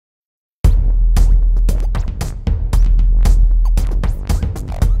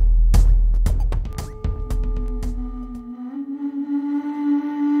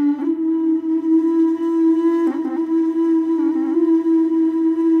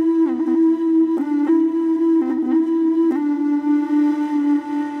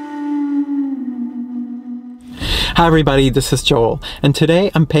Hi everybody, this is Joel, and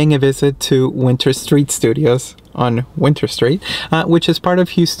today I'm paying a visit to Winter Street Studios on Winter Street, which is part of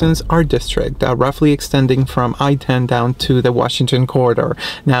Houston's art district, roughly extending from I-10 down to the Washington corridor.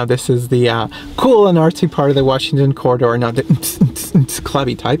 Now this is the cool and artsy part of the Washington corridor, not the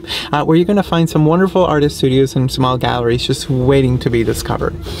clubby type, where you're going to find some wonderful artist studios and small galleries just waiting to be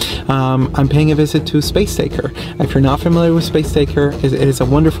discovered. I'm paying a visit to Spacetaker. If you're not familiar with Spacetaker, it is a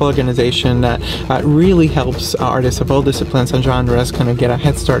wonderful organization that really helps artists of all disciplines and genres kind of get a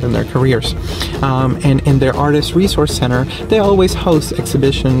head start in their careers. And in their artist resource center, they always host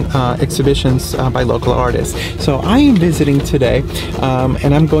exhibitions by local artists. So I am visiting today,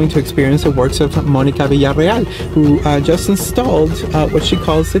 and I'm going to experience the works of Monica Villarreal, who just installed what she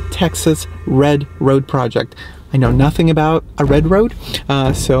calls the Texas Red Road Project. I know nothing about a red road,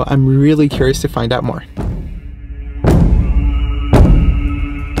 so I'm really curious to find out more.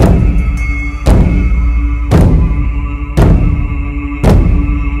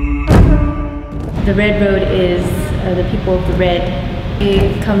 The Red Road is the people of the red.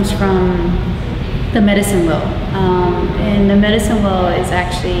 It comes from the medicine well. And the medicine well is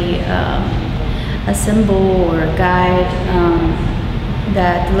actually a symbol or a guide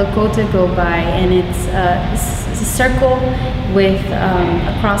that the Lakota go by, and it's a circle with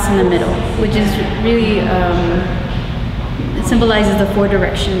a cross in the middle, which is really, it symbolizes the four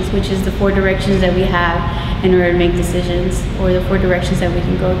directions, which is the four directions that we have in order to make decisions, or the four directions that we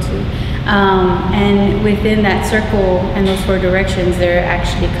can go to. And within that circle and those four directions, there are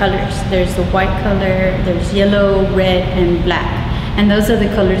actually colors. There's the white color, there's yellow, red, and black. And those are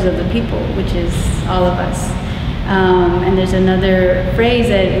the colors of the people, which is all of us. And there's another phrase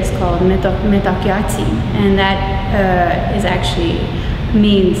that is called metakyati, and that is actually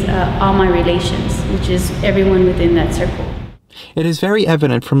means all my relations, which is everyone within that circle. It is very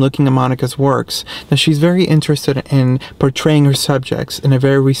evident from looking at Monica's works that she's very interested in portraying her subjects in a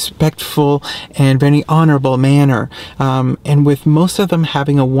very respectful and very honorable manner. And with most of them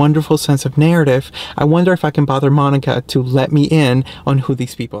having a wonderful sense of narrative, I wonder if I can bother Monica to let me in on who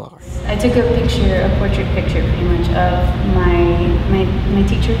these people are. I took a picture, a portrait picture pretty much, of my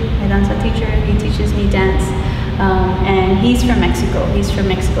teacher, my danza teacher. He teaches me dance. And he's from Mexico. He's from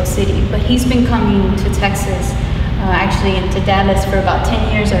Mexico City. But he's been coming to Texas, actually into Dallas, for about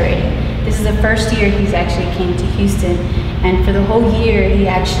 10 years already. This is the first year he's actually came to Houston, and for the whole year he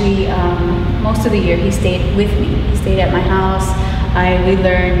actually, most of the year he stayed with me. He stayed at my house. We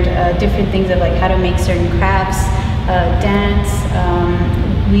learned different things of like how to make certain crafts, dance.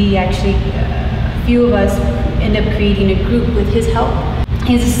 We actually, a few of us end up creating a group with his help.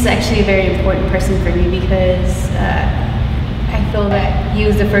 This is actually a very important person for me because I feel that he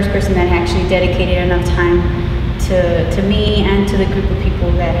was the first person that actually dedicated enough time to me and to the group of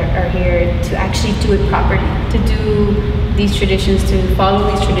people that are here to actually do it properly, to do these traditions, to follow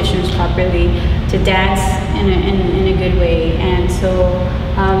these traditions properly, to dance in a good way. And so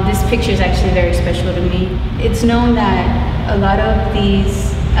this picture is actually very special to me. It's known that a lot of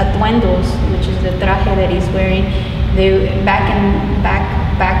these atuendos, which is the traje that he's wearing, they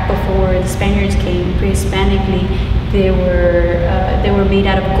back before the Spaniards came, pre-Hispanically, they were made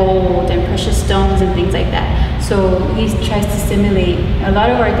out of gold and precious stones and things like that. So he tries to simulate, a lot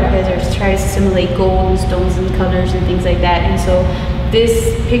of our trajes tries to simulate gold and stones and colors and things like that. And so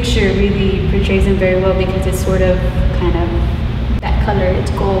this picture really portrays him very well because it's sort of kind of that color,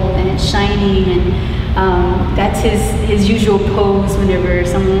 it's gold and it's shining, and that's his usual pose whenever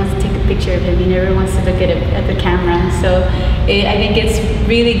someone wants to take a picture of him. He never wants to look at the camera. So I think it's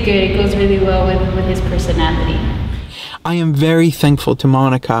really good. It goes really well with his personality. I am very thankful to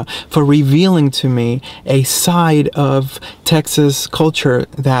Monica for revealing to me a side of Texas culture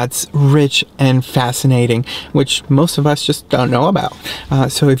that's rich and fascinating, which most of us just don't know about.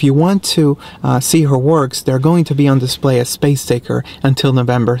 So if you want to see her works, they're going to be on display at Spacetaker until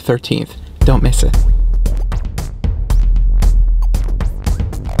November 13th. Don't miss it.